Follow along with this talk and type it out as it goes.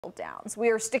Downs. We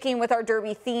are sticking with our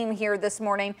Derby theme here this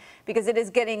morning because it is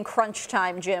getting crunch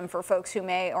time, Jim, for folks who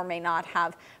may or may not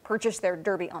have purchased their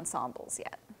Derby ensembles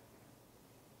yet.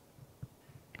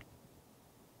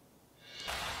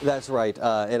 That's right.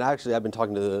 And actually, I've been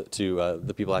talking to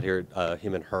the people out here,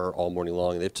 him and her, all morning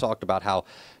long. And they've talked about how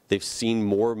they've seen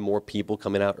more and more people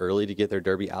coming out early to get their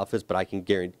Derby outfits. But I can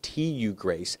guarantee you,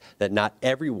 Grace, that not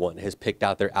everyone has picked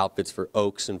out their outfits for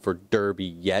Oaks and for Derby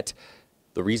yet.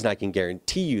 The reason I can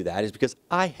guarantee you that is because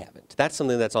I haven't. That's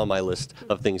something that's on my list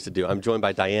of things to do. I'm joined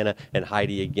by Diana and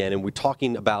Heidi again, and we're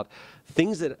talking about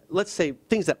things that, let's say,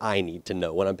 things that I need to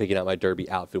know when I'm picking out my Derby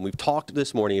outfit. And we've talked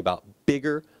this morning about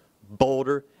bigger,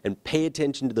 bolder, and pay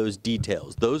attention to those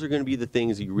details. Those are going to be the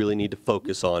things that you really need to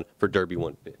focus on for Derby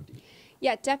 150.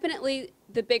 Yeah, definitely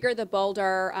the bigger, the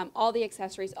bolder, all the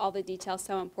accessories, all the details,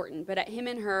 so important. But at Him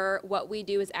and Her, what we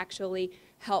do is actually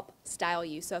help style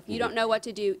you. So if you don't know what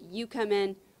to do, you come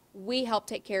in, we help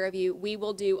take care of you. We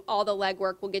will do all the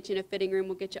legwork. We'll get you in a fitting room.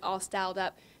 We'll get you all styled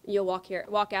up. And you'll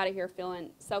walk out of here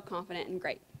feeling so confident and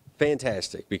great.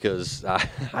 Fantastic, because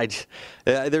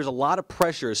there's a lot of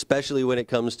pressure, especially when it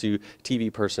comes to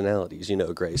TV personalities, you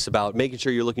know, Grace, about making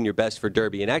sure you're looking your best for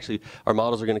Derby. And actually, our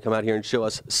models are going to come out here and show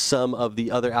us some of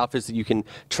the other outfits that you can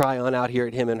try on out here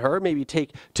at Him and Her. Maybe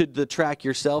take to the track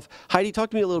yourself. Heidi, talk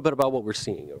to me a little bit about what we're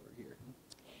seeing over here.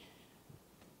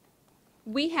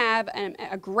 We have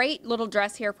a great little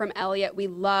dress here from Elliott. We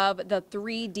love the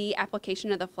 3D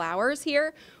application of the flowers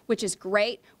here, which is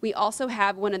great. We also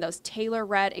have one of those Taylor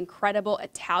red incredible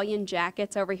Italian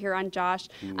jackets over here on Josh.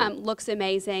 Looks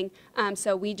amazing.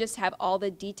 So we just have all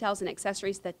the details and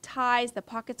accessories, the ties, the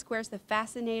pocket squares, the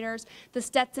fascinators, the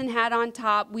Stetson hat on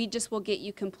top. We just will get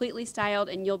you completely styled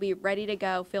and you'll be ready to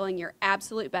go, feeling your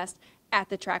absolute best at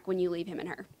the track when you leave Him and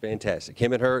Her. Fantastic.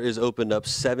 Him and Her is opened up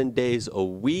 7 days a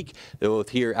week. They're both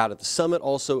here out at the Summit,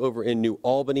 also over in New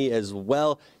Albany as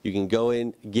well. You can go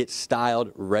in, get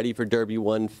styled, ready for Derby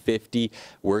 150.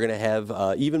 We're going to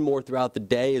have even more throughout the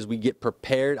day as we get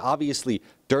prepared. Obviously,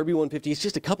 Derby 150 is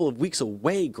just a couple of weeks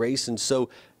away, Grace, and so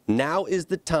now is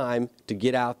the time to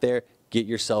get out there, get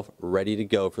yourself ready to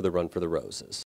go for the Run for the Roses.